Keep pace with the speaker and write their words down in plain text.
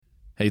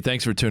Hey,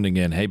 thanks for tuning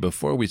in. Hey,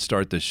 before we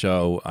start the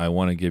show, I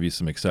want to give you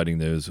some exciting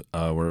news.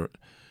 We're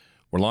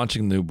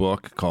launching a new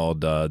book called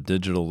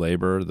Digital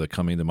Labor: The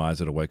Coming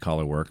Demise of the White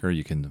Collar Worker.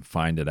 You can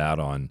find it out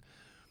on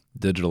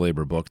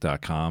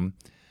digitallaborbook.com.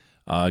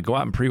 Go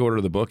out and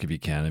pre-order the book if you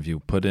can. If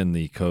you put in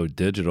the code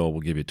DIGITAL, we'll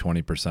give you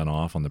 20%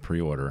 off on the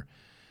pre-order.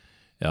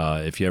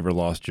 If you ever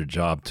lost your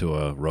job to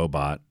a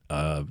robot,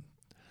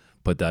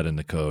 put that in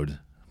the code.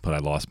 Put I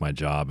lost my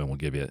job, and we'll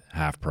give you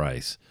half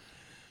price.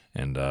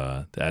 And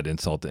to add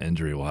insult to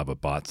injury, we'll have a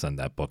bot send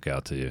that book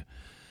out to you.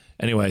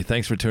 Anyway,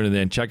 thanks for tuning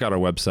in. Check out our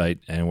website,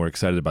 and we're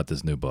excited about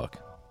this new book.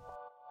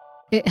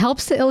 It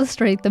helps to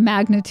illustrate the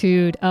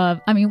magnitude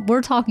of,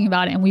 we're talking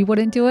about it and we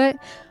wouldn't do it,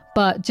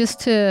 but just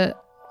to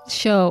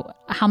show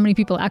how many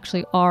people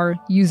actually are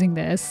using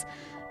this,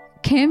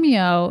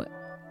 Cameo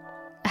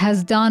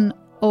has done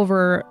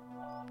over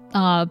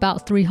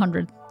about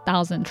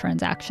 300,000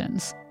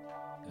 transactions.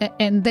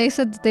 And they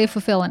said that they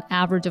fulfill an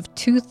average of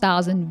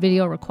 2,000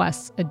 video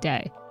requests a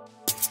day.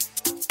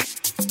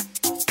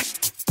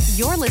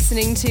 You're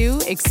listening to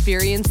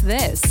Experience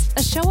This,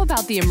 a show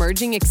about the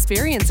emerging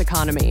experience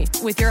economy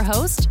with your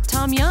host,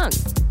 Tom Young.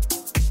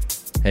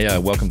 Hey,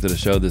 welcome to the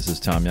show. This is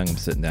Tom Young. I'm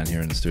sitting down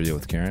here in the studio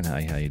with Karen.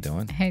 Hi, how you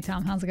doing? Hey,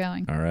 Tom. How's it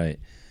going? All right.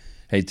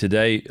 Hey,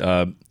 today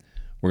we're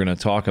going to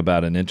talk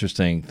about an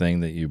interesting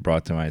thing that you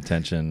brought to my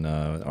attention,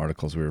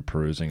 articles we were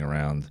perusing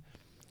around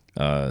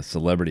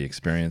celebrity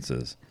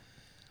experiences.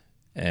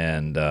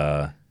 And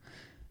I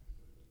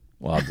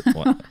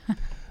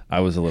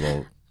was a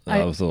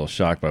little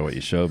shocked by what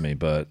you showed me,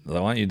 but why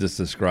don't you just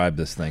describe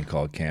this thing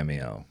called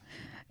Cameo?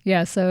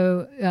 Yeah,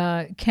 so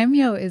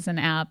Cameo is an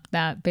app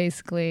that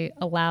basically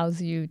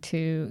allows you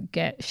to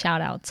get shout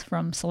outs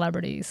from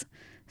celebrities.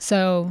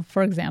 So,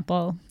 for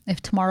example,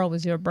 if tomorrow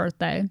was your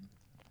birthday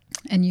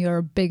and you're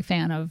a big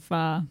fan of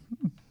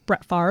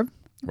Brett Favre,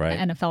 right,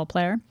 NFL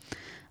player,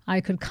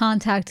 I could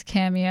contact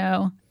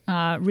Cameo,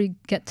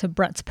 get to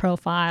Brett's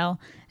profile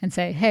and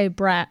say, hey,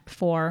 Brett,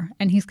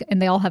 and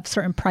they all have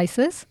certain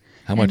prices.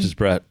 How much is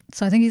Brett?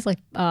 So I think he's like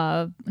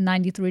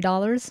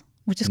 $93,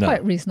 which is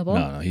quite reasonable.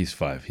 No, he's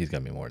 $500. He's got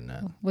to be more than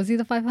that. Was he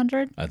the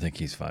 500? I think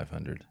he's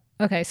 500.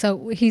 Okay,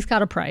 so he's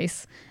got a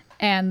price.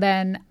 And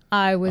then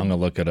I'm going to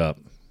look it up.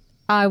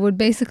 I would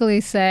basically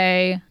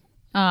say,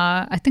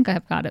 I think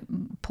I've got it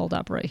pulled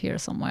up right here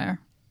somewhere.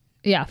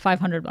 Yeah,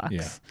 $500.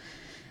 Yeah.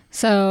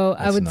 So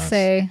that's I would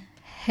say,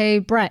 hey,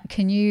 Brett,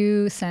 can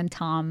you send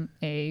Tom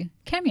a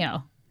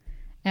Cameo?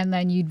 And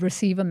then you'd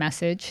receive a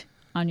message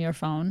on your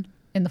phone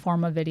in the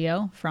form of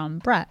video from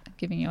Brett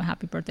giving you a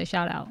happy birthday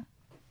shout out.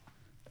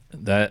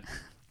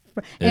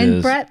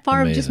 And Brett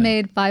Favre just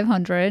made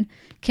 500.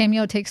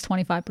 Cameo takes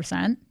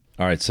 25%.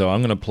 All right, so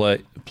I'm going to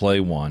play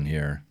one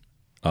here.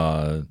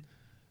 Actually,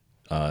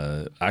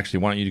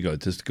 why don't you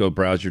go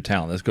browse your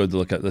talent. Let's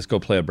go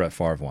play a Brett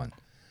Favre one.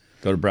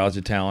 Go to browse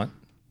your talent.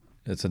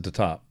 It's at the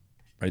top,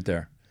 right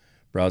there.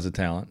 Browse the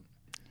talent.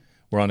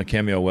 We're on the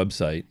Cameo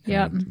website.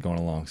 Yep. Going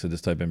along. So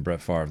just type in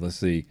Brett Favre. Let's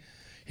see.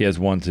 He has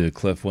one to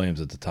Cliff Williams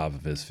at the top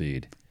of his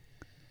feed.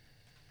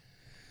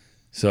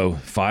 So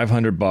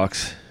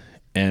 $500,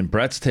 and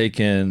Brett's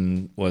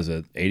taken, was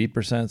it 80%,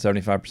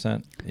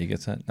 75%? He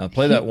gets that. Now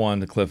play that one,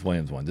 the Cliff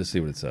Williams one. Just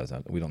see what it says.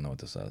 We don't know what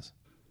this says.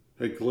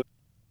 Hey, Cliff,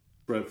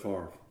 Brett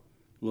Favre.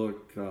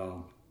 Look,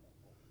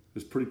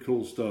 it's pretty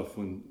cool stuff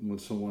when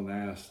someone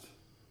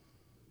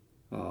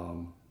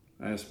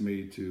asked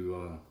me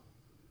to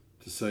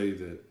say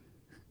that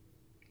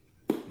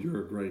you're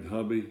a great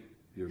hubby,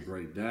 you're a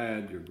great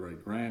dad, you're a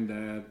great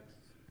granddad,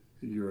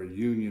 you're a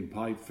union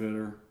pipe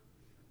fitter,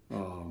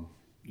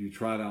 you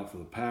tried out for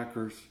the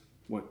Packers.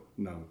 What?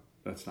 No,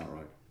 that's not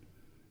right.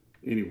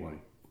 Anyway,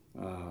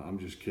 I'm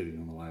just kidding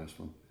on the last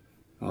one.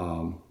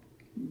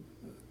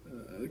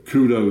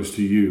 Kudos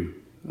to you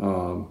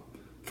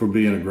for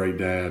being a great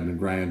dad and a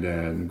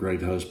granddad and a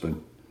great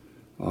husband.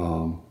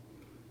 And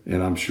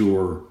I'm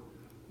sure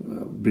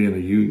being a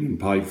union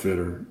pipe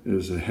fitter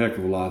is a heck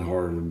of a lot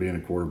harder than being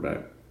a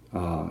quarterback.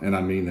 And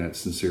I mean that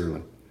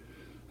sincerely.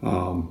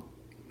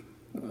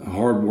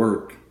 Hard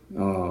work.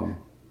 All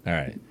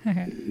right.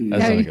 Okay.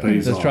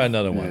 Let's try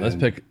another one. Let's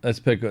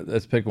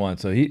pick one.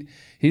 So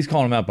he's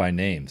calling him out by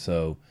name.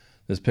 So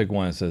let's pick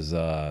one that says,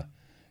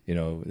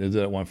 there's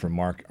that one from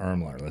Mark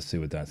Ermler. Let's see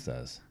what that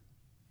says.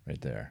 Right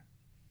there.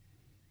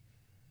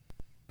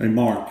 Hey,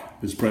 Mark,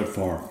 it's Brett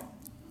Favre.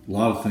 A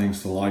lot of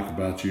things to like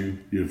about you.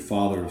 You're the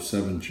father of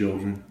 7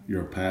 children.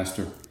 You're a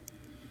pastor.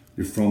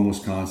 You're from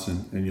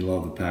Wisconsin, and you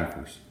love the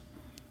Packers.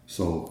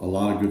 So a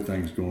lot of good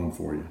things going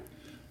for you.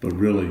 But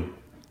really,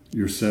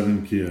 you're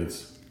 7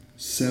 kids.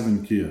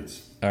 7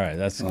 kids. All right,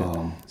 that's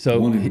good. So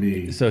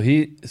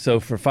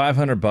for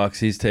 $500,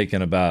 he's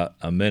taken about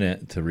a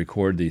minute to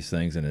record these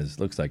things in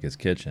looks like his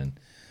kitchen,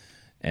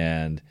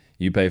 and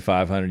you pay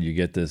 $500, you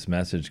get this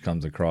message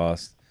comes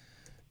across,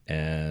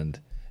 and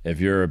if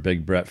you're a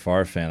big Brett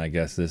Favre fan, I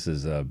guess this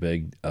is a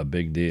big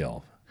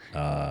deal.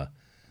 And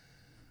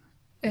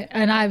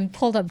I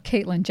pulled up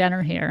Caitlyn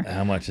Jenner here.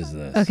 How much is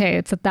this? Okay,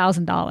 it's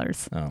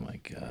 $1,000. Oh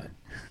my God.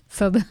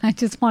 So I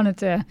just wanted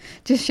to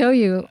just show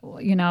you,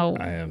 you know.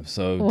 I am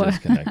so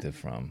disconnected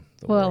from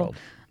the world.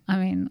 I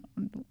mean,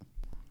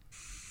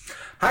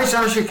 Hi,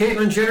 Sasha,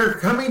 Caitlin Jenner,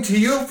 coming to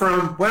you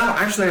from, well,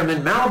 actually, I'm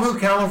in Malibu,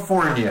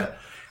 California.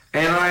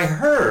 And I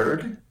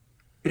heard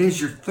it is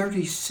your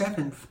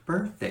 37th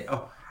birthday.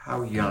 Oh,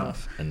 how young.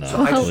 Enough.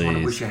 So I just want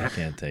to Please, wish you I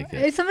can't take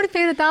it. if somebody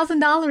paid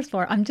 $1,000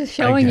 for it, I'm just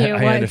showing you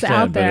I what's understand,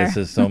 out there. but it's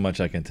just so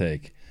much I can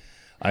take.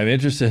 I'm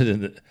interested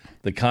in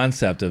the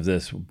concept of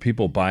this,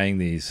 people buying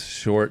these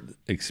short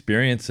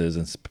experiences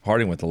and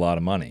parting with a lot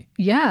of money.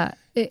 Yeah.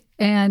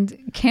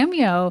 And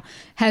Cameo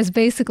has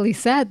basically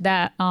said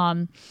that,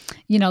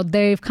 you know,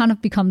 they've kind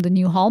of become the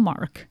new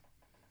Hallmark.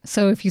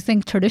 So if you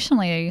think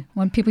traditionally,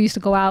 when people used to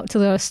go out to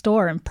the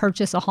store and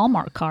purchase a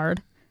Hallmark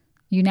card,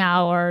 you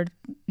now are,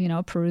 you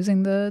know,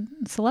 perusing the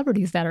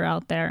celebrities that are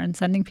out there and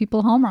sending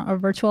people Hallmark or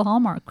virtual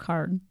Hallmark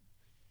card.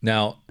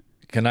 Now,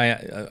 can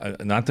I?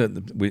 Not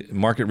that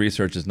market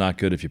research is not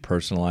good if you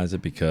personalize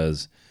it,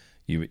 because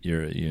you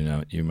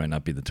might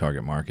not be the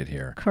target market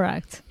here.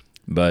 Correct.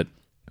 But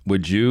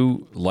would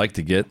you like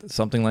to get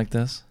something like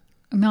this?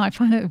 No, I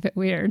find it a bit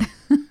weird.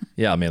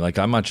 Yeah, I mean, like,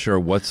 I'm not sure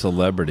what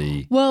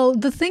celebrity. Well,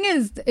 the thing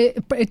is,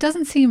 it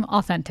doesn't seem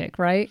authentic,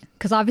 right?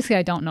 Because obviously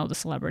I don't know the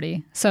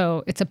celebrity.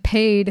 So it's a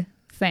paid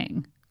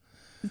thing.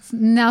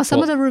 Now,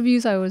 some of the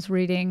reviews I was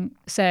reading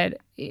said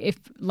if,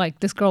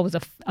 like, this girl was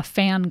a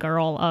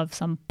fangirl of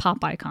some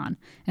pop icon.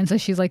 And so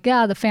she's like,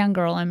 yeah, the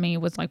fangirl in me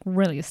was, like,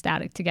 really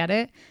ecstatic to get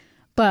it.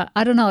 But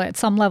I don't know, at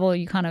some level,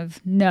 you kind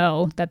of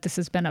know that this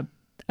has been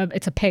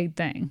it's a paid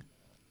thing.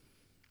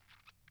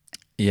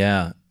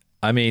 Yeah,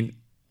 I mean,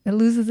 it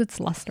loses its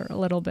luster a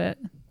little bit.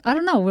 I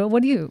don't know.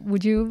 Would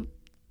you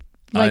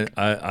like?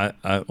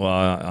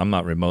 I'm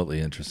not remotely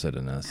interested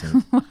in this.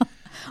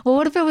 Well,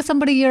 what if it was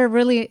somebody you're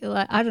really,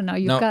 I don't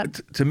know,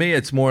 to me,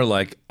 it's more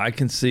like I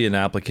can see an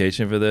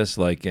application for this,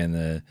 like in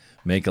the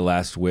make a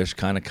last wish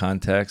kind of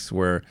context,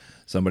 where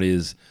somebody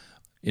is,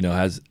 you know,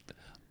 has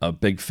a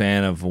big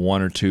fan of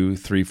 1 or 2,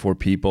 3, 4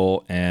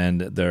 people,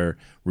 and they're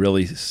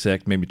really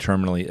sick, maybe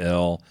terminally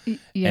ill.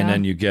 Yeah. And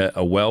then you get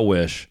a well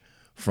wish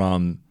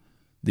from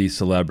these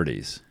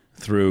celebrities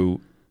through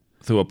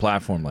a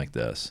platform like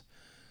this,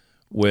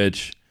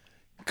 which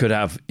could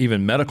have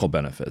even medical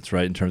benefits,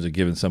 right, in terms of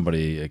giving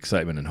somebody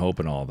excitement and hope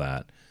and all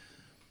that.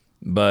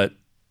 But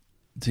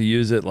to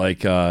use it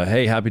like,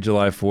 hey, happy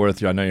July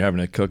 4th, I know you're having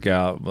a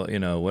cookout, you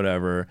know,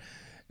 whatever,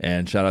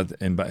 and shout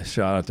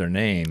out their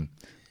name.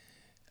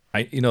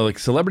 Like,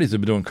 celebrities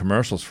have been doing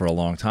commercials for a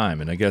long time,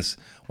 and I guess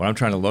what I'm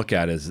trying to look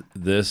at is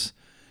this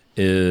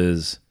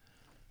is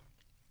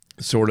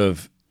sort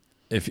of,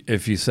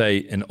 if you say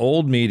in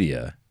old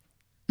media,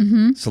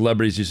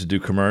 celebrities used to do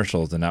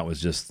commercials, and that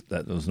was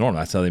normal.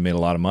 That's how they made a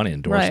lot of money,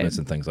 endorsements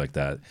and things like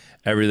that.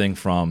 Everything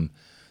from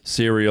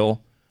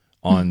cereal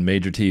on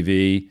major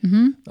TV,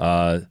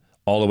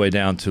 all the way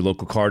down to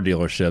local car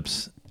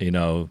dealerships. You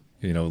know,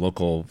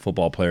 local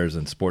football players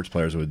and sports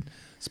players would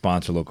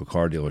sponsor local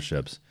car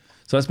dealerships.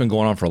 So that's been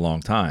going on for a long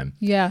time.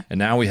 Yeah. And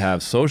now we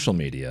have social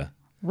media.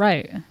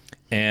 Right.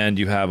 And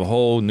you have a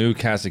whole new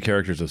cast of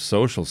characters of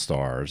social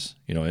stars.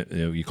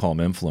 You call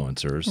them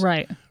influencers.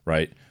 Right.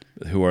 Right.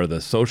 Who are the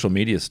social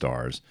media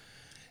stars.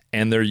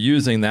 And they're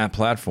using that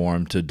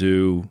platform to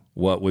do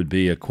what would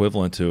be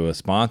equivalent to a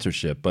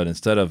sponsorship. But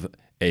instead of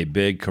a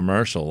big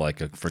commercial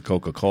like for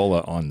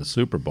Coca-Cola on the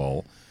Super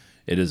Bowl,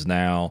 it is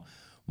now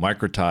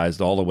microtized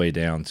all the way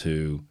down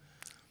to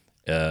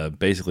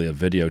basically a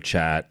video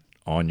chat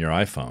on your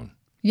iPhone.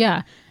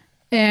 Yeah.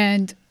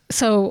 And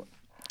so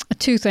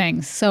 2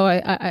 things. So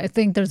I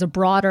think there's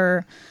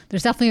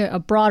definitely a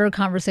broader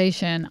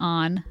conversation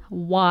on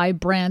why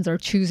brands are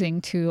choosing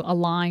to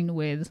align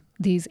with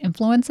these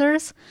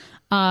influencers.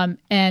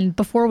 And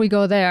before we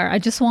go there, I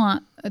just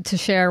want to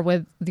share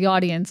with the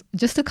audience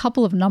just a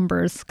couple of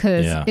numbers,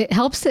 because it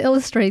helps to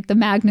illustrate the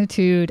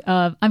magnitude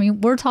of, I mean,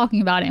 we're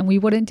talking about it and we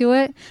wouldn't do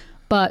it,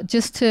 but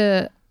just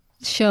to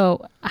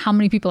show how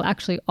many people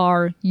actually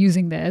are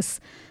using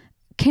this.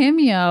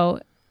 Cameo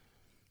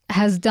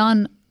has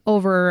done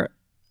over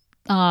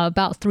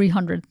about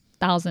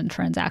 300,000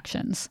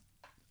 transactions.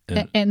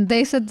 And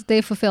they said that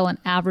they fulfill an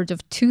average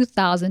of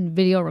 2,000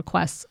 video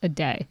requests a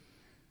day.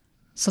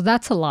 So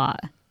that's a lot.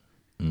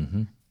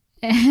 Mm-hmm.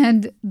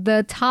 And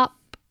the top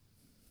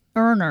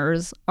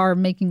earners are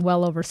making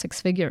well over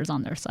 6 figures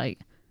on their site.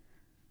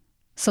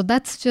 So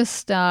that's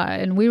just,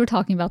 and we were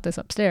talking about this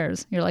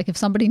upstairs. You're like, if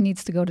somebody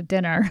needs to go to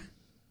dinner,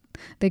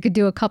 they could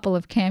do a couple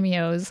of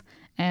cameos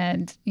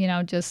and,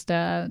 just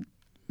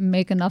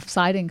make enough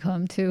side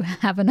income to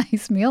have a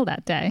nice meal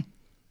that day.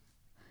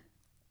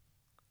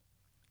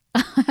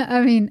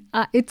 I mean,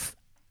 it's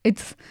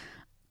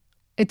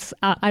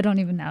I don't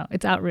even know.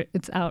 It's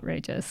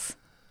outrageous.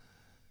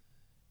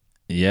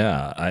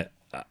 Yeah,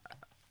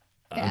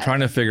 I'm trying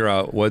to figure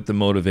out what the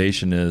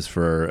motivation is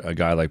for a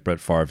guy like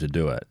Brett Favre to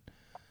do it.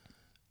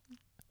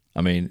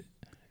 I mean,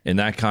 in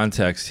that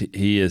context,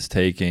 he is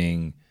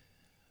taking,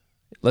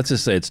 let's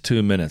just say it's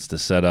 2 minutes to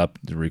set up,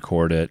 to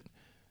record it.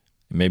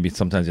 Maybe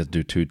sometimes you have to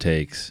do 2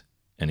 takes,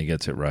 and he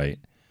gets it right.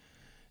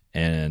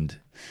 And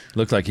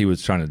Looked like he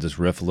was trying to just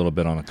riff a little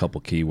bit on a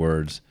couple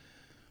keywords.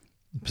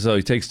 So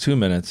he takes 2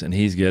 minutes, and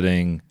he's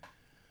getting,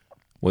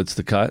 what's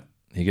the cut?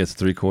 He gets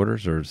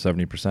 3/4 or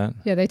 70%.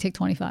 Yeah, they take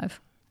 25.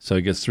 So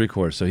he gets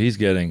 3/4. So he's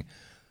getting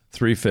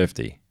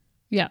 $350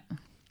 Yeah.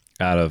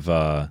 out of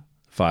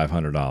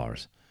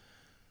 $500.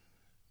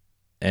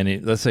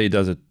 And let's say he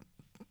does it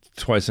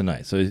twice a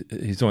night. So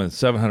he's doing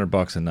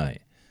 $700 a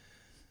night.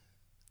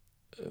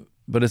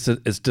 But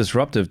it's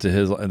disruptive to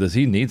his. Does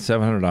he need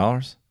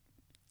 $700?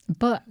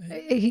 But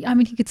he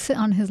could sit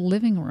on his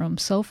living room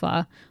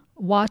sofa,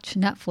 watch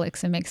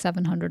Netflix, and make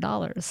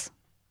 $700.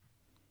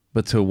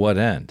 But to what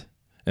end?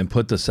 And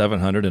put the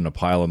 $700 in a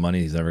pile of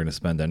money he's never going to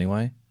spend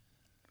anyway?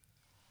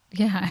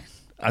 Yeah.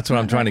 That's what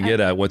I'm trying to get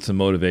at. What's the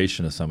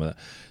motivation of some of that?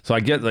 So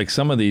I get like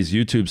some of these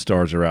YouTube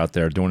stars are out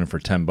there doing it for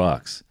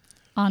 $10.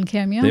 On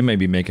Cameo? They may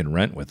be making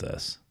rent with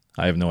this.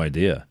 I have no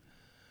idea.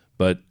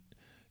 But,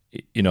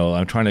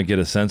 I'm trying to get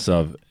a sense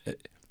of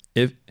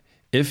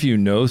if you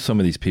know some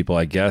of these people,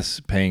 I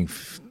guess paying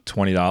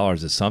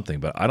 $20 is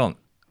something, but I don't,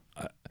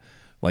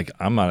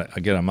 I'm not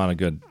a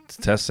good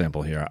test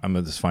sample here. I'm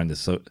going to just find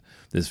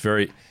this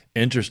very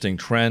interesting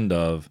trend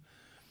of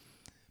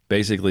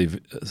basically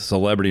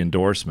celebrity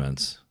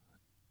endorsements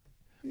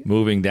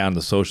moving down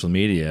to social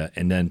media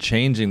and then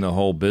changing the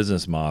whole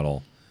business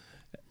model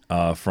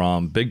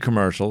from big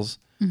commercials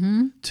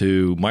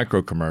to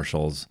micro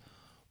commercials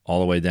all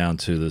the way down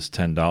to this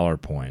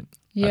 $10 point.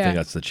 Yeah. I think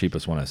that's the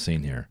cheapest one I've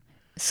seen here.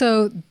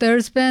 So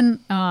there's been...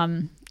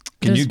 Can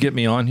you get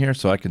me on here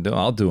so I can do it?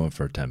 I'll do them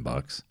for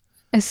 $10.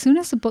 As soon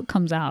as the book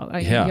comes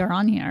out, you're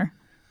on here.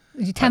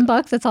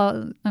 $10, that's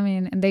all.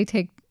 And they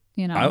take,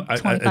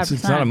 25%.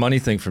 It's not a money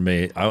thing for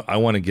me. I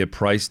want to get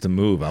price to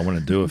move. I want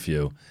to do a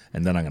few,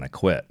 and then I'm going to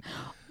quit.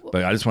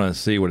 But I just want to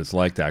see what it's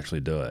like to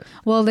actually do it.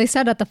 Well, they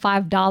said at the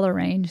 $5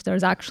 range,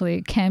 there's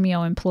actually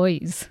Cameo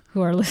employees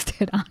who are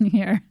listed on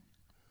here.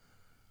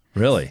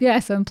 Really? Yeah,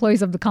 so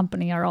employees of the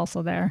company are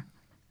also there.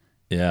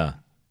 Yeah.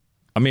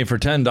 For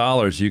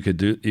 $10, you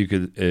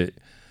could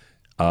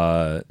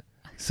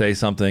say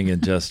something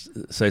and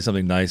just say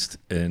something nice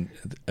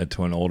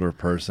to an older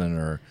person,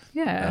 or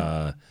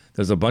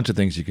there's a bunch of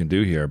things you can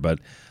do here. But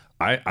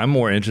I'm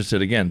more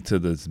interested, again, to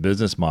this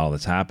business model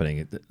that's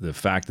happening. The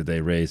fact that they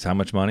raised how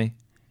much money?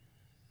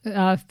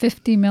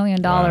 $50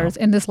 million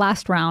in this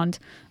last round,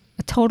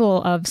 a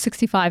total of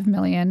 $65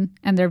 million,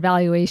 and their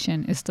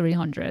valuation is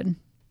 $300.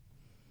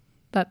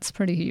 That's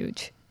pretty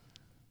huge.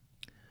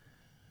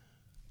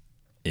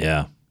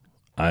 Yeah,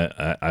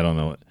 I don't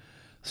know.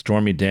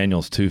 Stormy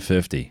Daniels,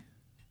 $250.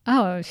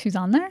 Oh, she's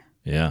on there?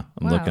 Yeah,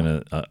 I'm Wow. looking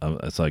at.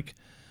 It's like,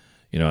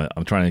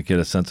 I'm trying to get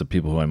a sense of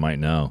people who I might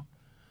know.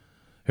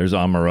 Here's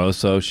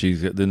Omaroso.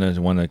 She's the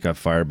one that got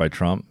fired by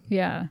Trump.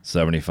 Yeah.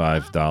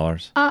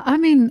 $75.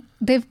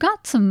 They've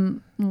got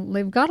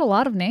a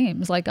lot of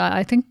names. Like,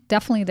 I think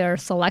definitely their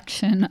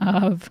selection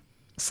of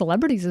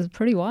celebrities is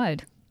pretty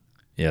wide.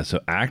 Yeah, so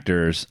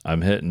actors,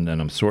 I'm hitting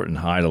and I'm sorting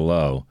high to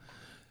low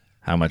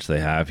how much they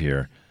have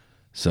here.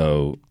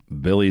 So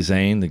Billy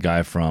Zane, the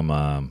guy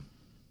from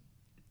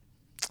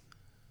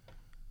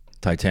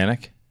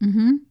Titanic,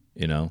 $500.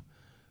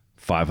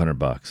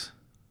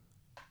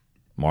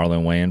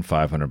 Marlon Wayans,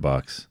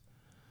 $500.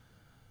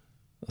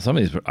 Some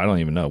of these I don't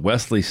even know.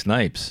 Wesley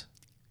Snipes.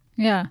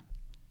 Yeah.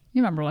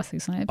 You remember Wesley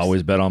Snipes.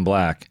 Always bet on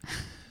black.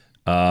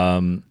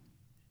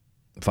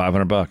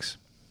 $500.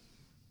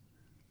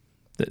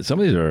 Some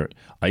of these are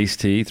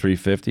Ice-T,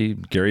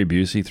 $350. Gary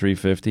Busey,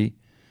 $350.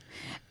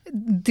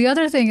 The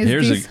other thing is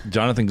Here's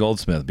Jonathan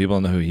Goldsmith. People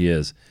don't know who he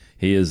is.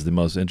 He is the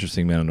most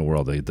interesting man in the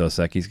world. The Dos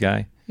Equis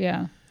guy.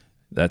 Yeah.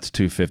 That's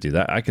 $250.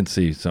 That I can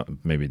see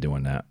maybe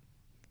doing that.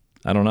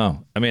 I don't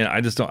know.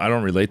 I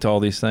don't relate to all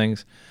these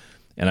things.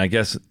 And I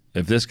guess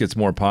if this gets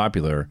more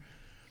popular,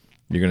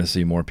 you're going to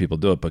see more people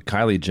do it. But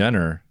Kylie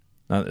Jenner,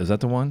 is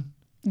that the one?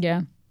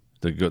 Yeah.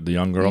 The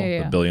young girl,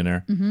 Yeah. the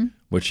billionaire? Mm-hmm.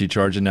 What's she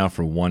charging now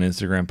for one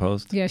Instagram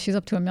post? Yeah, she's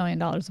up to $1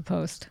 million a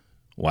post.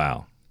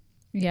 Wow.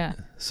 Yeah.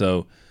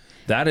 So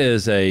that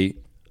is a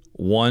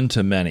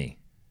one-to-many,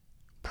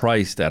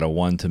 priced at a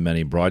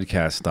one-to-many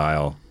broadcast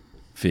style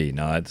fee.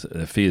 Now,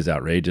 the fee is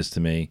outrageous to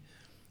me.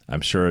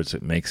 I'm sure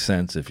it makes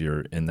sense if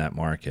you're in that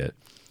market.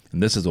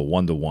 And this is a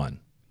one-to-one.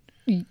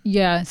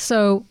 Yeah.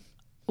 So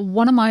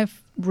one of my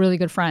really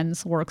good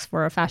friends works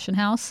for a fashion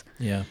house.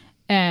 Yeah.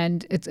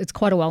 And it's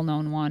quite a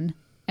well-known one.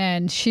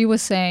 And she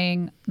was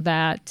saying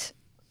that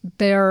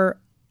their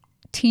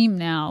team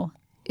now,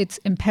 it's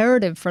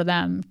imperative for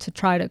them to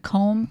try to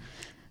comb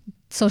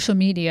social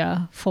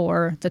media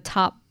for the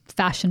top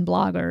fashion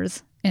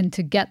bloggers and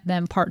to get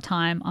them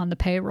part-time on the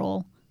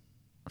payroll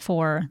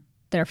for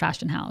their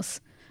fashion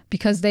house,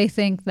 because they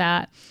think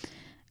that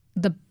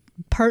the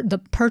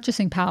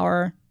purchasing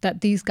power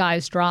that these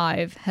guys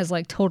drive has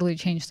like totally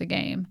changed the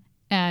game.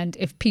 And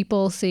if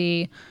people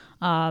see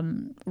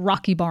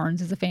Rocky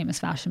Barnes is a famous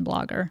fashion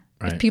blogger,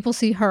 right. If people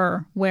see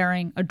her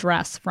wearing a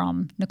dress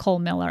from Nicole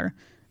Miller,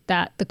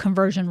 that the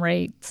conversion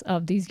rates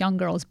of these young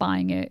girls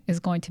buying it is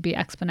going to be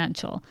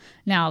exponential.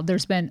 Now,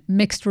 there's been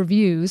mixed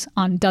reviews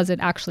on does it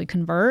actually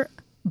convert,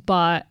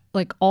 But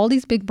like all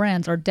these big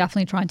brands are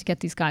definitely trying to get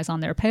these guys on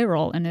their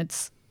payroll, and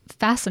it's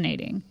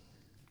fascinating.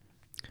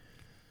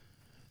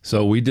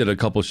 So we did a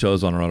couple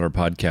shows on our other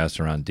podcast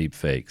around deep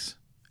fakes,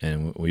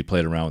 and we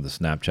played around with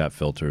the Snapchat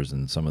filters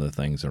and some of the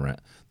things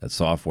around that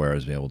software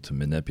is able to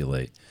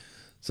manipulate.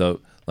 So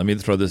let me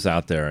throw this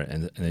out there,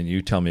 and then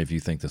you tell me if you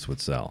think this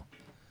would sell.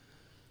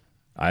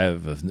 I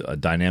have a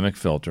dynamic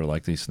filter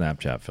like these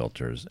Snapchat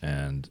filters,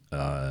 and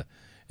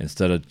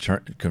instead of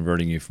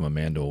converting you from a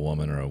man to a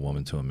woman or a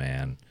woman to a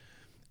man,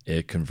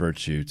 it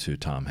converts you to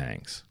Tom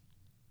Hanks,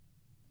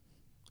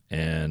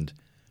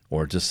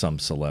 or just some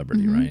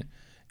celebrity, right?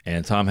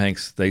 And Tom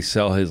Hanks, they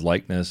sell his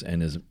likeness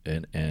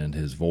and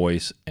his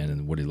voice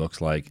and what he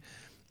looks like,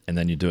 and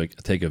then you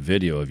take a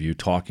video of you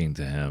talking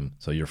to him.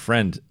 So your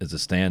friend is a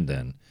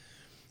stand-in,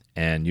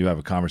 and you have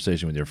a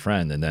conversation with your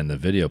friend, and then the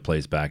video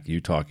plays back you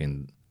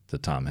talking to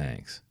Tom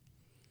Hanks.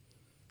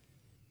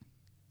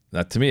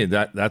 That to me,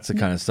 that's the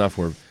kind of stuff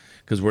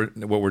because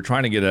what we're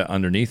trying to get at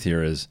underneath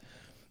here is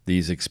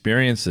these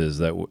experiences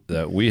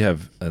that we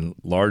have, and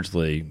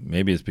largely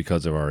maybe it's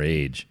because of our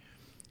age,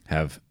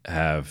 have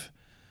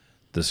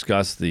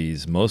discussed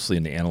these mostly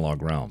in the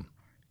analog realm.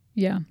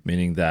 Yeah.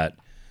 Meaning that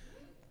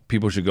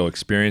people should go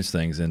experience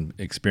things, and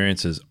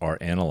experiences are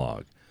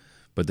analog.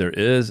 But there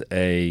is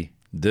a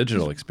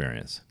digital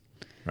experience,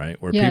 right?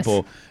 Where Yes.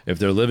 people, if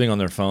they're living on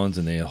their phones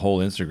in the whole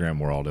Instagram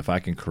world, if I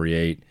can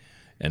create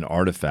an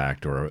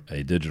artifact or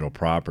a digital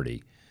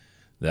property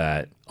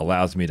that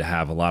allows me to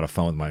have a lot of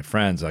fun with my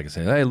friends, I can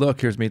say, hey, look,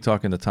 here's me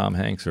talking to Tom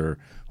Hanks or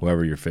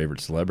whoever your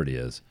favorite celebrity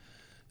is.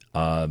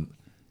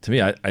 To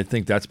me, I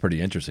think that's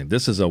pretty interesting.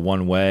 This is a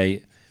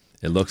one-way.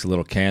 It looks a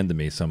little canned to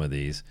me, some of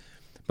these.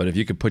 But if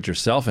you could put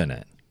yourself in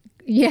it.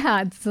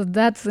 Yeah, so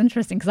that's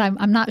interesting because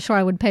I'm not sure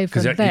I would pay for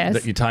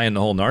this. You tie in the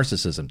whole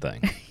narcissism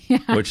thing,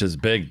 which is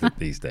big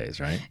these days,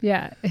 right?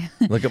 Yeah.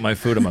 Look at my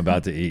food I'm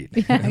about to eat.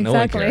 Yeah, No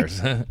one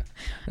exactly. cares.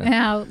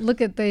 Now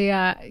look at the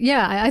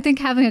I think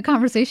having a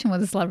conversation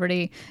with a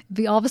celebrity,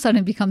 all of a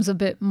sudden it becomes a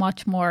bit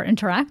much more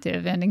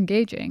interactive and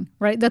engaging,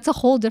 right? That's a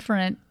whole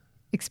different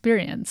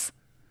experience.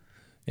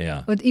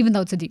 Yeah. But even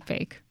though it's a deep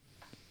fake.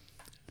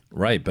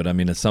 Right, but I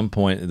mean, at some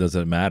point, it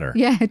doesn't matter.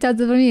 Yeah, it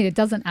doesn't. I mean, it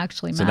doesn't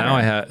actually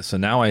matter. So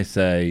now I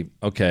say,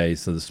 okay,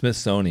 so the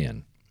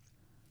Smithsonian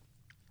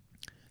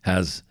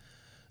has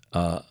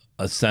a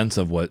sense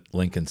of what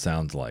Lincoln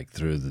sounds like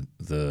through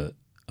the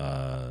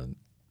and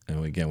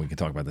again, we can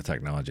talk about the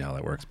technology, how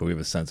that works, but we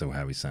have a sense of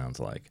how he sounds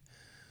like.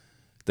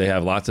 They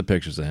have lots of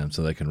pictures of him,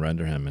 so they can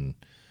render him in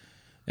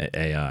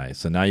AI.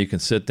 So now you can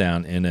sit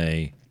down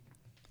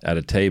at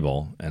a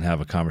table and have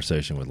a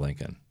conversation with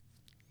Lincoln.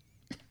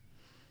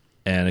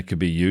 And it could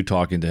be you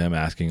talking to him,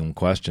 asking him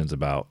questions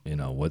about,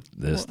 what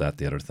this, that,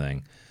 the other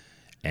thing.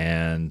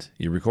 And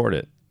you record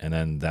it. And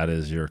then that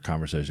is your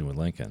conversation with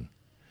Lincoln.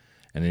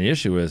 And the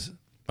issue is,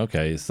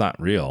 okay, it's not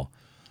real.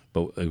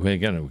 But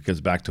again, it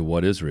goes back to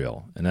what is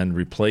real. And then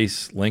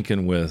replace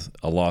Lincoln with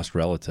a lost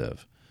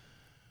relative.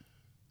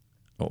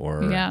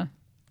 Or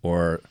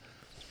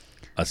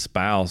a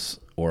spouse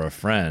or a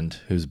friend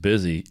who's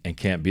busy and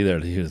can't be there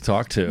to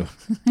talk to.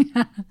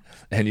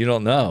 And you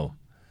don't know.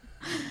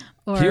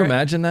 Can you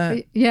imagine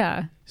that?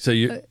 Yeah. So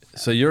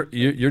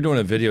you're doing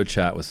a video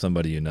chat with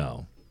somebody you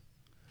know,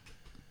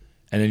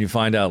 and then you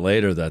find out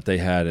later that they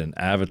had an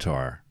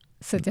avatar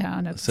Sit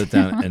down,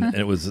 and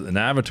it was an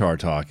avatar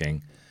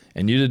talking,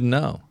 and you didn't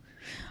know.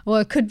 Well,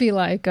 it could be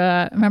like,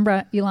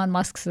 remember Elon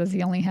Musk says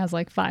he only has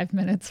like 5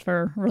 minutes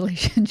for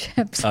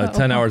relationships.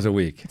 10 hours a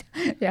week.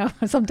 Yeah,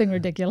 something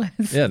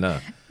ridiculous. Yeah, no.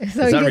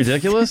 So Is that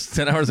ridiculous?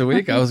 10 hours a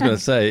week? I was going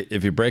to say,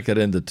 if you break it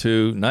into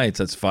 2 nights,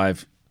 that's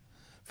 5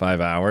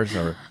 hours,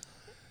 or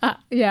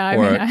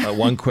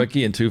one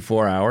quickie and 2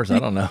 4 hours. I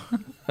don't know.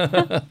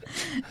 I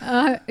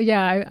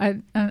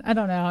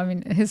don't know. I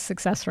mean, his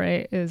success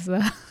rate is,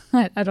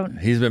 I don't.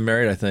 He's been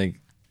married, I think,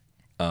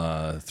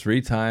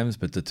 3 times,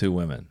 but to 2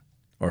 women.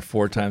 Or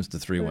 4 times to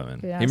 3 women.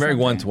 Yeah, he married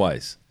one something.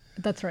 twice.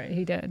 That's right,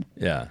 he did.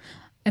 Yeah.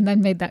 And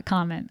then made that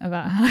comment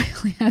about how he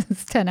only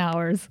has 10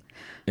 hours.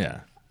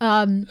 Yeah.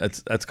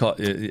 That's called.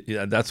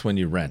 That's when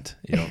you rent.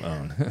 You don't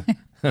own.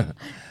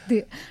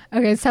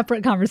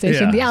 Separate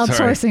conversation. Yeah, the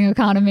outsourcing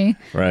economy.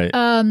 Right.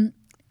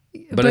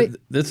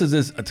 This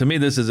is to me.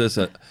 This is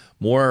a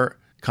more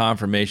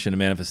confirmation and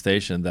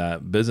manifestation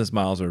that business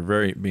models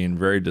are being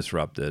very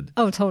disrupted.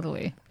 Oh,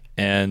 totally.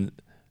 And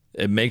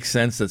it makes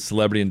sense that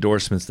celebrity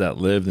endorsements that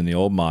lived in the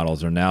old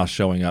models are now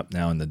showing up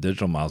now in the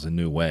digital models in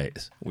new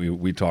ways.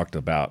 We talked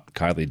about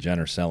Kylie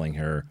Jenner selling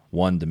her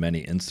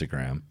one-to-many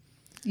Instagram.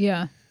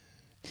 Yeah.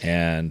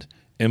 And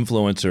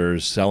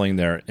influencers selling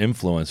their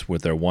influence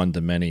with their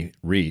one-to-many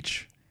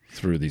reach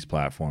through these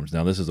platforms.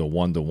 Now, this is a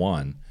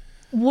one-to-one.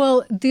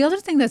 Well, the other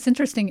thing that's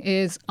interesting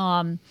is,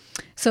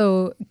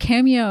 so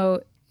Cameo,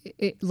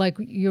 like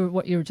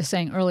what you were just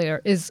saying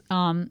earlier, is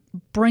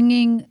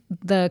bringing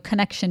the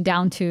connection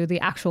down to the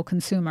actual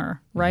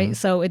consumer, right? Mm-hmm.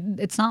 So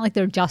it's not like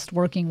they're just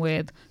working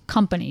with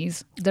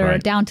companies. They're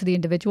down to the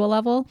individual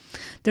level.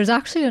 There's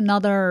actually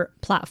another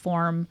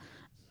platform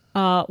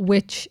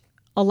which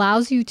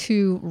allows you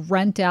to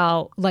rent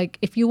out, like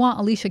if you want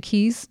Alicia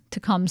Keys to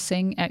come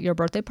sing at your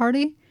birthday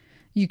party,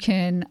 you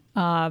can,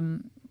 I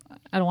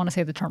don't want to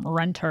say the term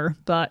rent her,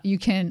 but you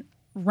can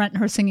rent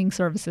her singing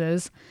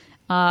services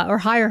or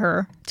hire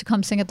her to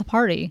come sing at the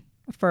party.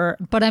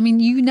 But I mean,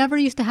 you never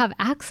used to have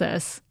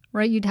access,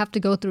 right? You'd have to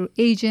go through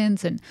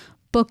agents and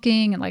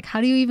booking and like, how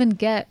do you even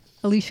get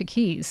Alicia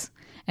Keys?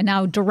 And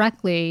now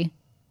directly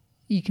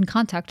you can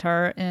contact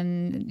her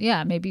and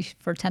yeah, maybe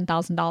for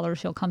 $10,000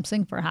 she'll come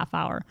sing for a half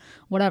hour,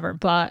 whatever.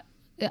 But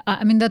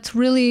I mean, that's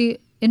really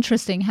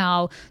interesting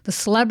how the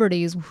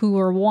celebrities who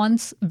were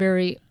once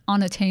very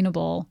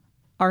unattainable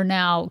are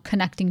now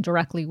connecting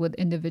directly with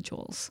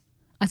individuals.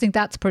 I think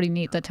that's pretty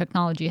neat that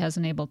technology has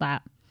enabled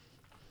that.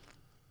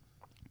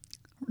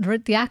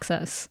 Right, the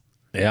access.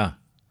 Yeah.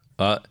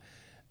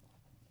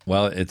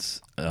 Well,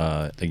 it's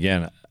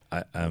again,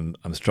 I'm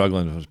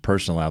struggling with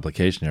personal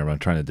application here, but I'm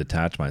trying to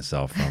detach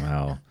myself from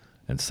how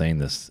insane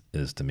this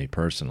is to me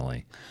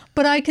personally.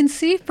 But I can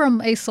see from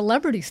a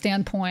celebrity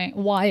standpoint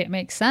why it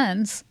makes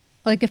sense.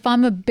 Like if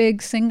I'm a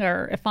big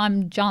singer, if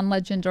I'm John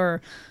Legend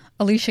or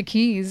Alicia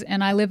Keys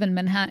and I live in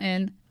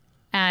Manhattan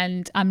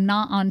and I'm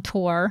not on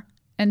tour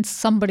and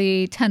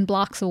somebody 10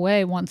 blocks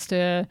away wants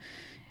to,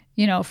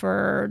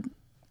 for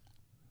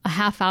a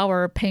half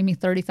hour pay me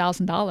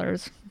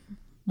 $30,000,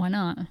 why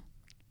not?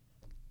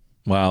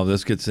 Wow,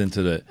 this gets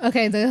into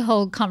the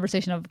whole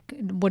conversation of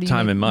what do you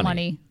time need and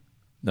money.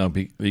 No,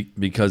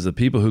 because the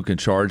people who can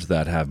charge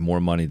that have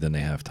more money than they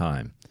have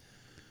time,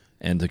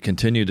 and to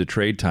continue to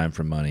trade time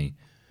for money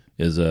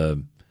is a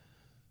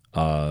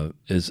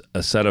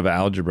set of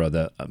algebra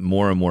that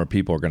more and more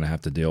people are going to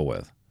have to deal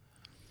with.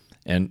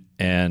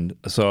 And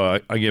so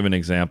I give an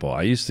example.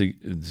 I used to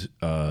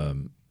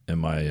in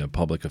my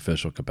public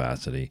official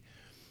capacity,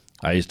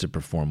 I used to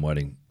perform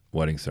wedding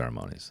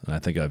ceremonies, and I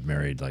think I've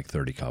married like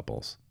 30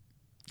 couples.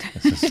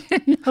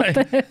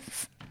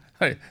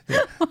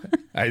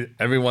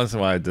 Every once in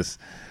a while, I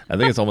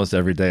think it's almost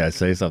every day I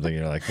say something.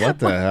 You're like, what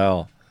the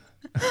hell?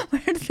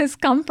 Where did this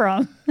come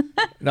from?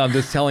 No, I'm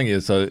just telling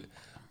you. So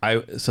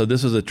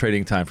this was a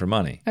trading time for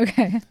money.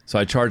 Okay. So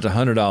I charged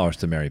 $100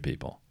 to marry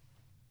people.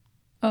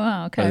 Oh,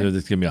 wow, okay. They would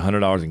just give me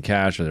 $100 in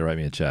cash, or they write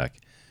me a check,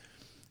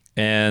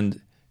 and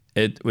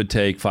it would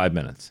take 5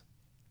 minutes.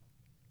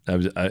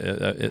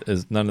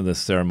 It's none of the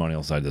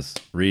ceremonials. I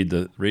just read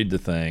the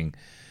thing.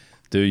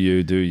 Do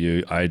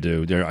you, I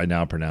do. I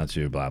now pronounce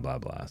you, blah, blah,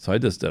 blah. So I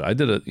just did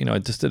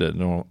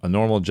a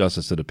normal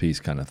justice of the peace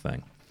kind of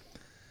thing.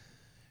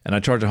 And I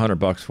charged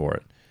 $100 for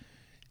it.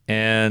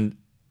 And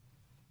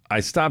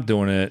I stopped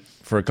doing it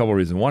for a couple of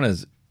reasons. One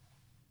is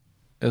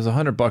it was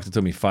 $100. It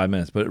took me 5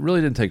 minutes, but it really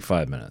didn't take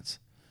 5 minutes.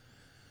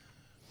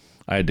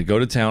 I had to go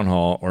to town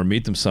hall or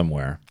meet them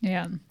somewhere.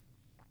 Yeah.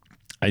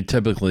 I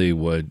typically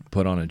would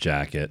put on a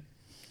jacket.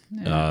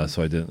 Yeah.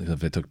 So I didn't, if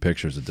they took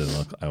pictures, it didn't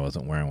look, I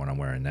wasn't wearing what I'm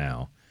wearing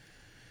now.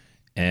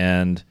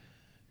 And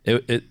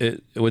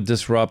it would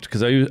disrupt,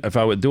 because if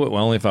I would do it,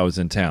 only if I was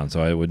in town.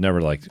 So I would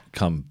never like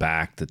come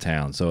back to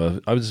town. So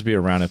I would just be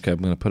around. Okay, I'm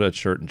going to put a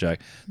shirt and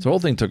jacket. So the whole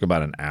thing took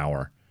about an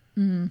hour.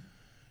 Mm-hmm.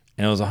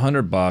 And it was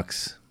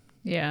 $100.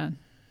 Yeah.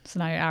 So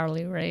now your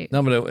hourly rate.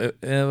 No, but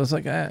it was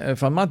like,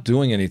 if I'm not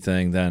doing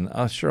anything, then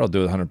sure, I'll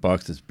do it.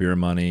 $100. It's beer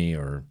money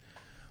or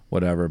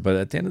whatever. But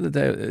at the end of the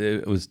day,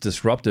 it was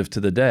disruptive to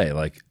the day.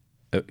 Like,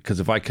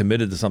 because if I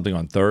committed to something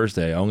on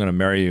Thursday, I'm going to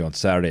marry you on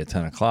Saturday at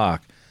 10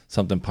 o'clock,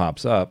 something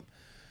pops up.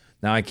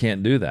 Now I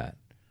can't do that.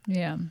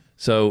 Yeah.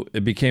 So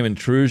it became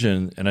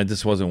intrusion, and it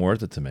just wasn't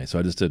worth it to me. So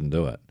I just didn't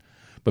do it.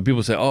 But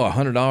people say, oh,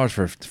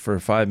 $100 for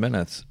 5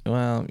 minutes.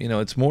 Well,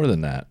 it's more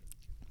than that.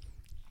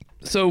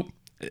 So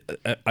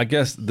I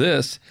guess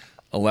this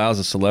allows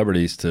the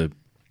celebrities they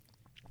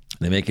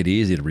make it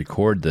easy to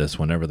record this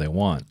whenever they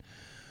want.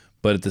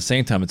 But at the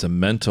same time, it's a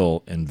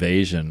mental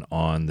invasion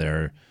on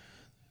their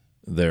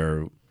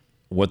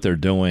what they're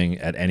doing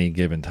at any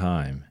given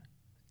time.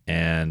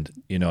 And,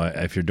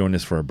 if you're doing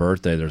this for a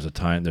birthday, there's a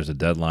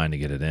deadline to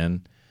get it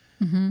in.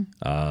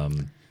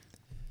 Mm-hmm.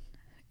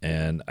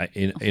 And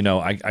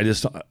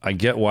I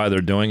get why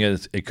they're doing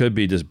it. It could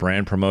be just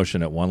brand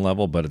promotion at one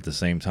level, but at the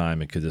same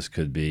time, it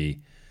could be,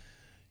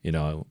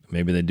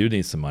 maybe they do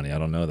need some money. I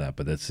don't know that,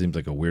 but that seems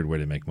like a weird way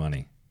to make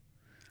money.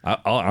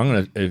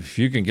 If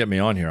you can get me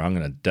on here, I'm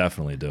gonna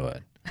definitely do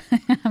it.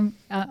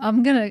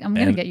 I'm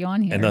gonna get you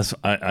on here. And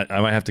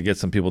I might have to get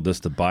some people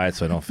just to buy it,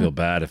 so I don't feel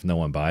bad if no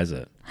one buys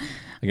it.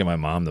 I get my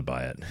mom to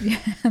buy it. Yeah,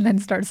 and then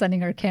start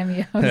sending her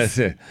cameos. That's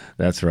it.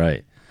 That's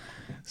right.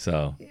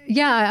 So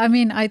yeah, I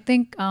mean, I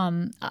think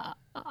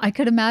I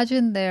could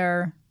imagine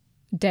their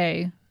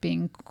day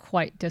being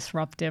quite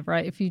disruptive,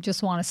 right? If you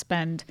just want to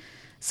spend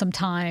some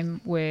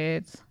time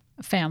with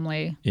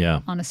family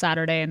on a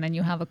Saturday, and then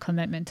you have a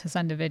commitment to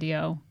send a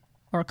video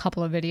or a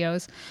couple of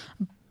videos.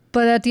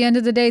 But at the end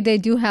of the day, they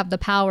do have the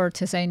power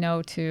to say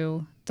no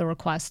to the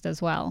request as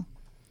well,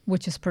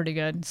 which is pretty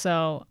good.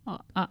 So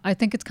I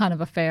think it's kind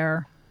of a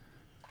fair,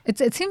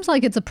 it seems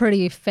like it's a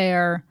pretty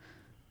fair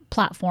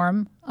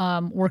platform,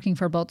 working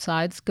for both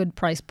sides, good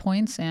price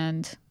points.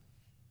 And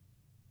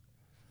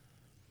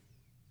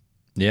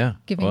Yeah.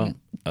 Giving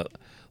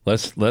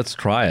let's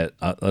try it.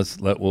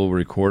 We'll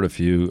record a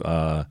few. Do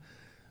you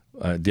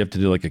have to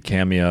do like a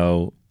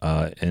cameo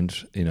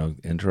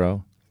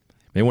intro?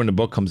 Maybe when the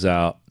book comes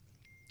out,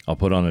 I'll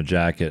put on a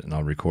jacket and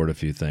I'll record a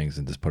few things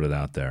and just put it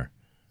out there.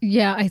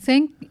 Yeah, I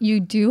think you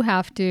do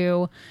have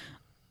to.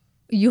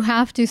 You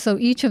have to. So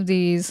each of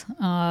these,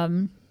 I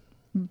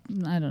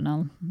don't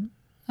know.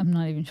 I'm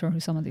not even sure who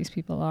some of these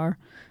people are.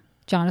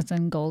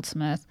 Jonathan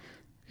Goldsmith.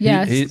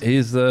 Yes,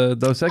 he's the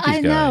Dos Equis guy. I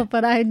know,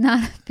 but I'm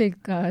not a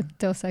big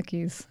Dos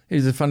Equis.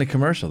 He's a funny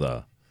commercial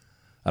though.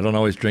 I don't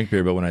always drink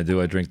beer, but when I do,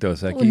 I drink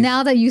Dos Equis. Well,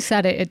 now that you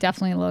said it, it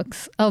definitely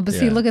looks. Oh, but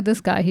see, Yeah. look at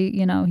this guy. He,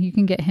 you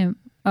can get him.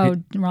 Oh,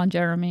 Ron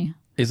Jeremy.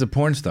 He's a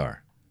porn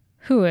star.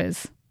 Who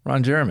is?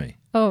 Ron Jeremy.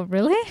 Oh,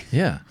 really?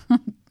 Yeah.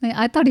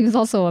 I thought he was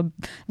also a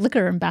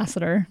liquor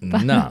ambassador.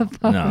 No,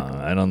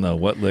 I don't know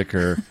what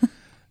liquor.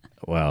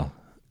 Well,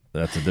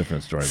 that's a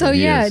different story. So but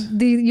he yeah, is.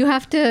 you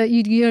have to.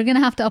 You're gonna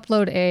have to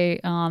upload a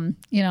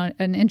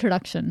an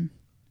introduction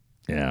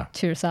Yeah.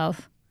 to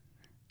yourself,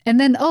 and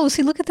then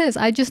see, look at this.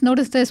 I just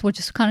noticed this, which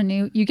is kind of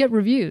new. You get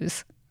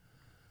reviews.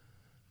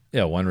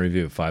 Yeah, one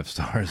review, 5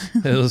 stars.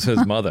 It was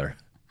his mother.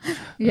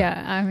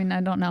 Yeah, I mean,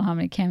 I don't know how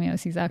many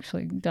cameos he's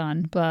actually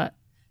done, but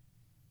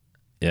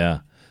Yeah.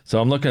 So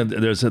I'm looking at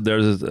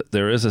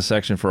there is a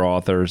section for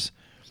authors.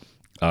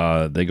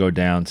 They go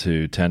down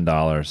to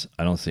 $10.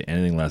 I don't see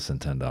anything less than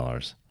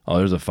 $10. Oh,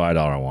 there's a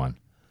 $5 one.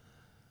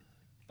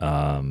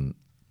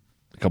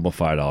 A couple of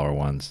 $5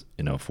 ones.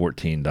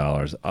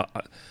 $14.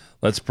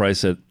 Let's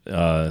price it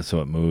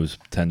so it moves.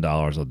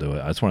 $10. I'll do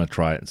it. I just want to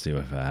try it and see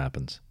if it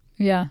happens.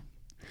 yeah.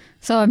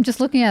 So I'm just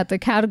looking at the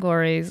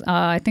categories.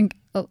 I think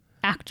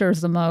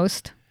actors the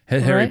most.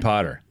 Hit Harry right?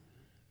 Potter.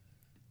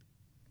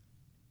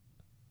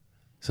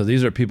 So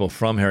these are people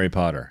from Harry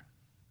Potter.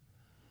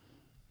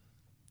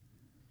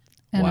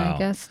 And Wow. I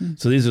guess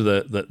So these are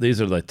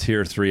the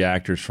tier 3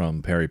 actors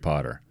from Harry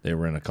Potter. They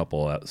were in a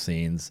couple of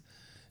scenes,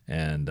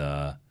 and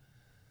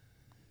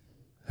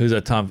who's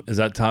that? Tom? Is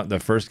that Tom? The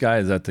first guy?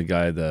 Is that the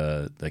guy?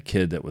 The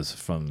kid that was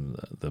from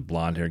the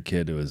blonde haired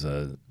kid who was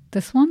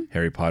this one,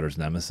 Harry Potter's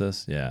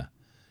nemesis? Yeah,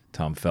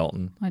 Tom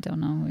Felton. I don't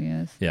know who he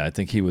is. Yeah, I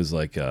think he was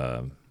like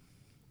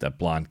that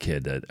blonde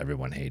kid that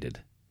everyone hated.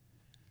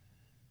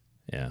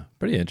 Yeah,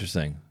 pretty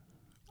interesting.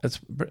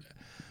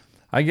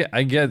 I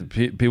get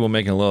people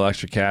making a little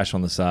extra cash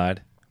on the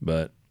side,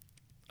 but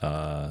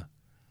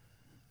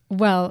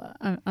Well,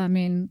 I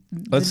mean,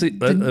 let's see.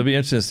 It'll be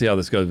interesting to see how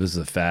this goes. If this is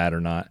a fad or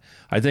not.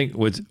 I think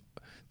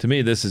to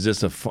me, this is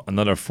just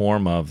another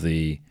form of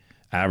the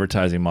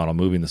advertising model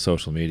moving to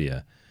social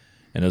media,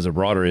 and there's a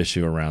broader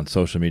issue around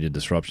social media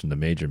disruption to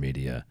major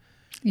media,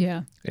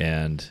 yeah.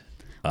 and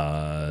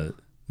their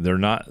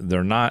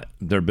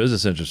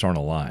business interests aren't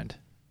aligned.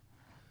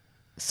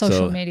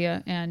 Social So-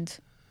 media and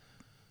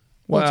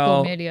old school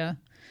Well, media.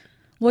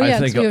 Well, yeah, I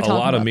think we were a talking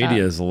lot of about media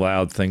that. has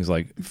allowed things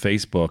like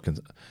Facebook and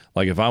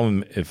like if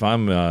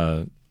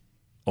I'm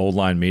old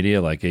line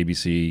media like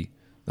ABC,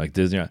 like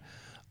Disney,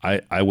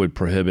 I would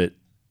prohibit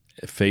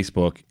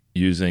Facebook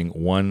using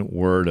one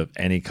word of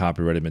any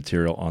copyrighted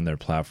material on their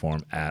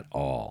platform at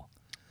all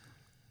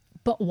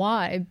But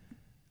why?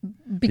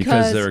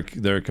 because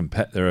they're a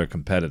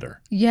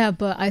competitor. Yeah,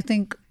 but I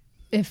think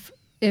if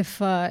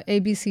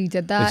ABC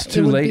did that, It's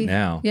too it would late be,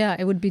 now. Yeah,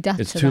 it would be death.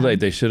 It's to too them. late.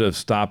 They should have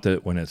stopped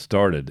it when it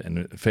started.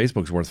 And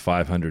Facebook's worth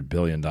 $500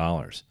 billion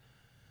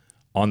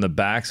on the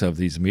backs of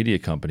these media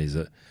companies.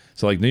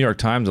 So like New York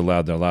Times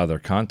allowed their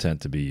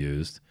content to be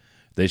used.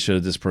 They should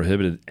have just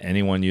prohibited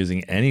anyone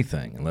using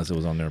anything unless it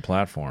was on their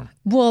platform.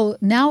 Well,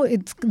 now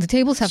the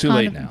tables have It's too kind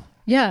late of, now.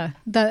 Yeah,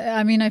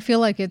 I mean, I feel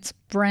like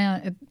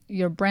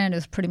your brand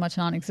is pretty much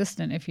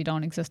non-existent if you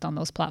don't exist on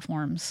those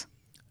platforms.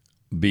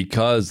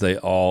 Because they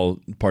all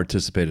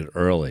participated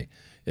early.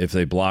 If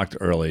they blocked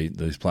early,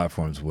 these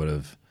platforms would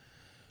have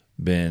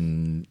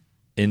been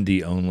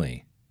indie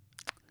only.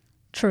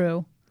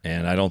 True.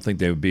 And I don't think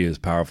they would be as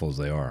powerful as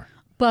they are.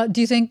 But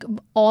do you think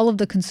all of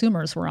the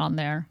consumers were on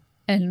there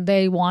and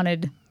they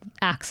wanted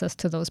access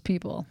to those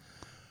people?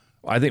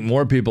 I think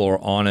more people are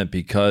on it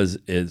because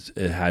it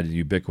had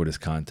ubiquitous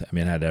content. I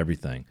mean, it had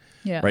everything.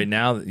 Yeah. Right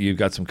now, you've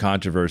got some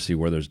controversy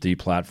where there's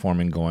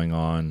deplatforming going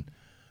on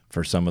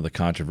for some of the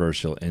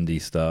controversial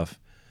indie stuff.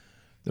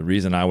 The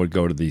reason I would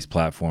go to these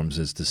platforms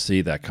is to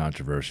see that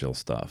controversial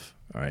stuff.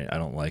 All right, I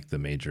don't like the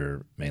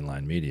major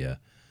mainline media,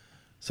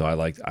 so I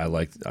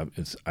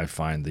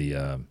find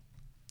the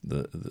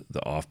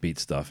offbeat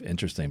stuff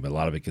interesting, but a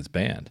lot of it gets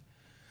banned.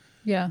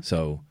 Yeah.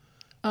 So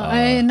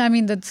and I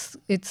mean, and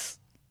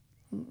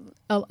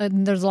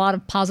there's a lot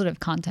of positive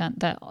content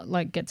that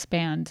like gets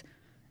banned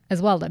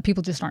as well that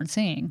people just aren't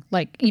seeing.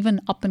 Like even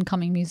up and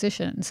coming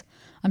musicians.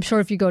 I'm sure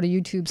if you go to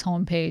YouTube's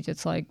homepage,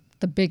 it's like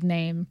the big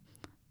name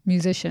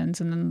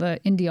musicians, and then the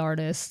indie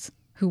artists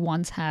who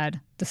once had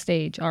the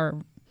stage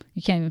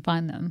you can't even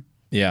find them.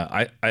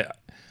 Yeah,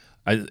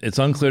 it's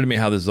unclear to me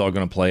how this is all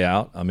going to play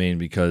out. I mean,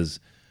 because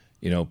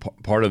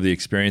part of the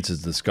experience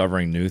is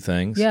discovering new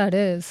things. Yeah, it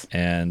is.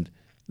 And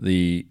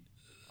the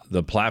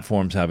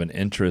platforms have an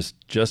interest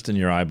just in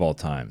your eyeball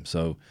time.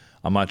 So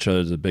I'm not sure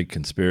there's a big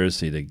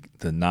conspiracy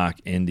to knock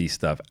indie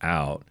stuff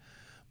out,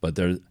 but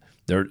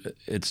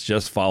it's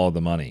just follow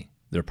the money.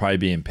 They're probably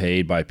being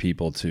paid by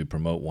people to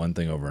promote one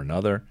thing over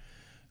another.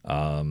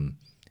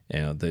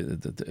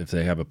 If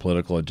they have a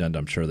political agenda,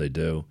 I'm sure they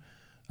do.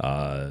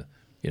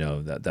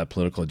 That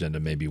political agenda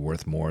may be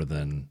worth more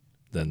than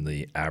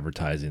the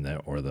advertising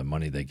or the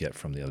money they get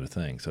from the other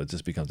thing. So it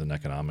just becomes an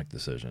economic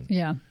decision.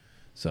 Yeah.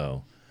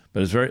 So,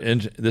 but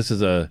it's this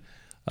is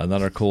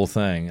another cool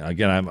thing.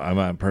 Again,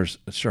 I'm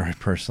sure I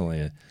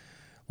personally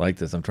like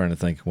this. I'm trying to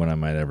think when I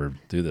might ever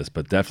do this,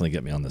 but definitely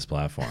get me on this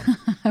platform.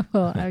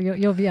 Well,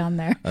 you'll be on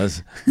there.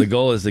 The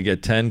goal is to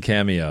get 10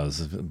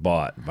 cameos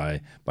bought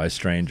by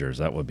strangers.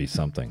 That would be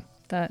something.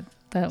 That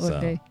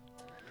would be.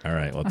 All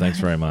right. Well, thanks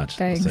very much.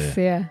 Thanks.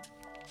 Yeah.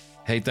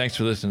 Hey, thanks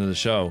for listening to the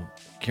show.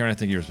 Karen, I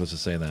think you were supposed to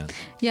say that.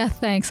 Yeah,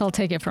 thanks. I'll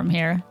take it from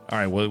here. All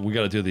right. Well, we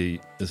got to do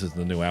this is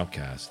the new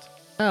Outcast.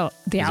 Oh,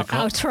 the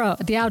outro.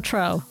 The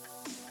outro.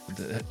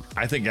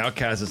 I think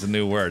outcast is a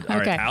new word. All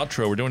Okay. right,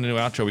 outro. We're doing a new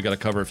outro. We got to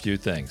cover a few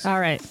things. All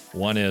right.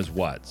 One is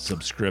what?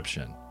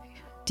 Subscription.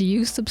 Do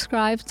you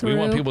subscribe through? We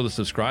want people to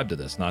subscribe to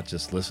this, not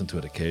just listen to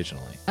it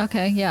occasionally.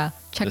 Okay, yeah.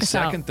 Check us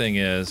out. The second thing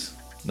is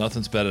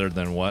nothing's better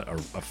than what? A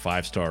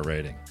 5-star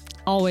rating.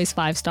 Always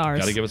 5 stars.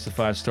 Got to give us the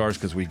 5 stars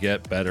because we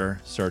get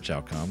better search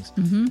outcomes.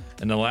 Mm-hmm.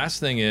 And the last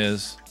thing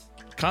is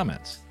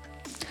comments.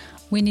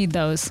 We need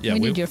those. Yeah, we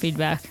need your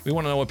feedback. We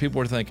want to know what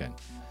people are thinking.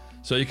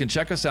 So you can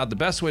check us out. The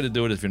best way to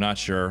do it, if you're not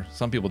sure,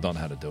 some people don't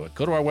know how to do it,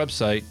 go to our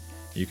website.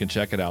 You can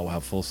check it out. We'll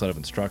have a full set of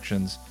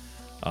instructions.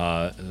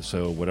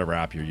 So whatever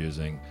app you're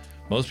using.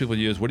 Most people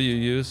use, what do you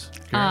use,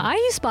 Karen? I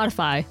use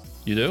Spotify.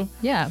 You do?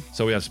 Yeah.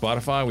 So we have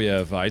Spotify, we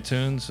have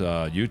iTunes,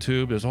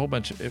 YouTube. There's a whole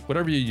bunch.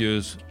 Whatever you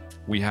use,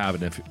 we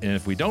have it. And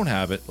if we don't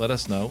have it, let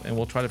us know, and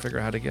we'll try to figure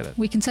out how to get it.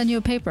 We can send you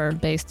a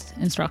paper-based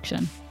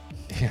instruction.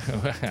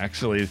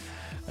 Actually,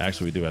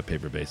 we do have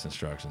paper-based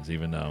instructions,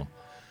 even though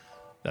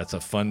that's a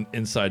fun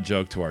inside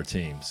joke to our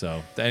team.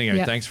 So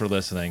anyway, Thanks for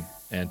listening,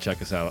 and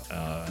check us out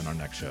on our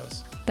next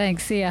shows.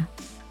 Thanks. See ya.